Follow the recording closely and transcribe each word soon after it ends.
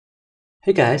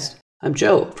Hey guys, I'm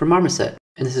Joe from Marmoset,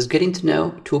 and this is Getting to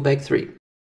Know Toolbag 3.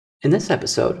 In this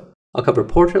episode, I'll cover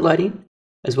portrait lighting,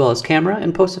 as well as camera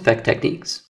and post-effect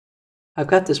techniques. I've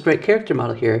got this great character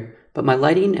model here, but my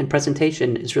lighting and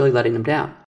presentation is really letting him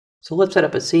down, so let's set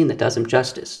up a scene that does him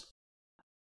justice.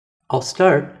 I'll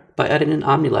start by adding an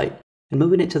omni-light and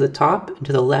moving it to the top and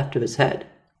to the left of his head.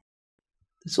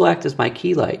 This will act as my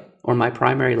key light, or my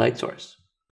primary light source.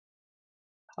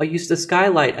 I'll use the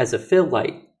skylight as a fill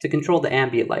light to control the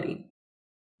ambient lighting.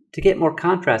 To get more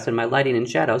contrast in my lighting and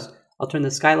shadows, I'll turn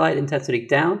the skylight intensity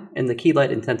down and the key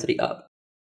light intensity up.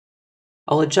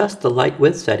 I'll adjust the light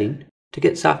width setting to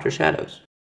get softer shadows.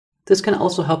 This can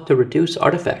also help to reduce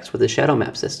artifacts with the shadow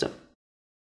map system.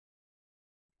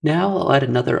 Now I'll add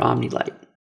another omni light.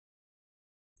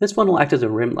 This one will act as a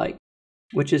rim light,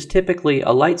 which is typically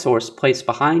a light source placed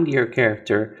behind your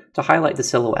character to highlight the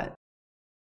silhouette.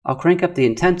 I'll crank up the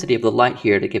intensity of the light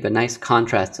here to give a nice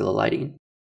contrast to the lighting.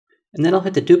 And then I'll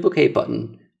hit the duplicate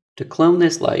button to clone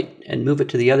this light and move it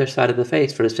to the other side of the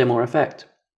face for a similar effect.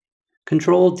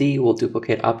 Control D will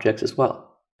duplicate objects as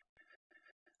well.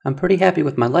 I'm pretty happy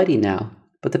with my lighting now,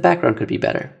 but the background could be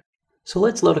better. So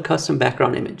let's load a custom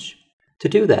background image. To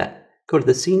do that, go to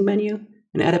the Scene menu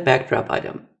and add a backdrop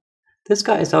item. This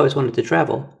guy has always wanted to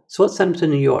travel, so let's send him to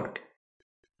New York.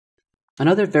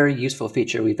 Another very useful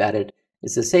feature we've added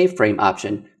is the Save Frame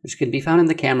option, which can be found in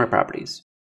the camera properties.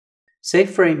 Save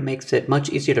Frame makes it much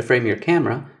easier to frame your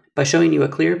camera by showing you a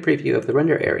clear preview of the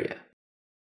render area.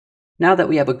 Now that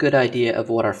we have a good idea of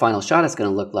what our final shot is going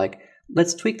to look like,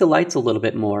 let's tweak the lights a little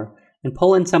bit more and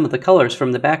pull in some of the colors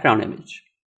from the background image.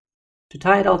 To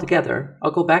tie it all together,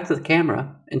 I'll go back to the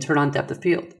camera and turn on depth of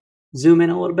field, zoom in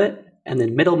a little bit, and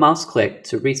then middle mouse click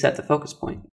to reset the focus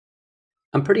point.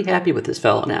 I'm pretty happy with this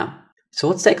fellow now. So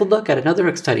let's take a look at another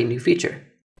exciting new feature.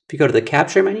 If you go to the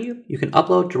Capture menu, you can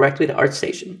upload directly to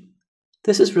ArtStation.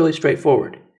 This is really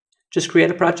straightforward. Just create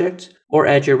a project or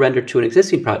add your render to an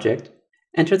existing project,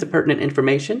 enter the pertinent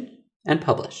information, and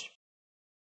publish.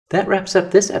 That wraps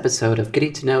up this episode of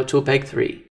Getting to Know Toolbag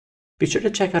 3. Be sure to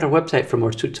check out our website for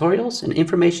more tutorials and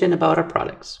information about our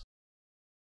products.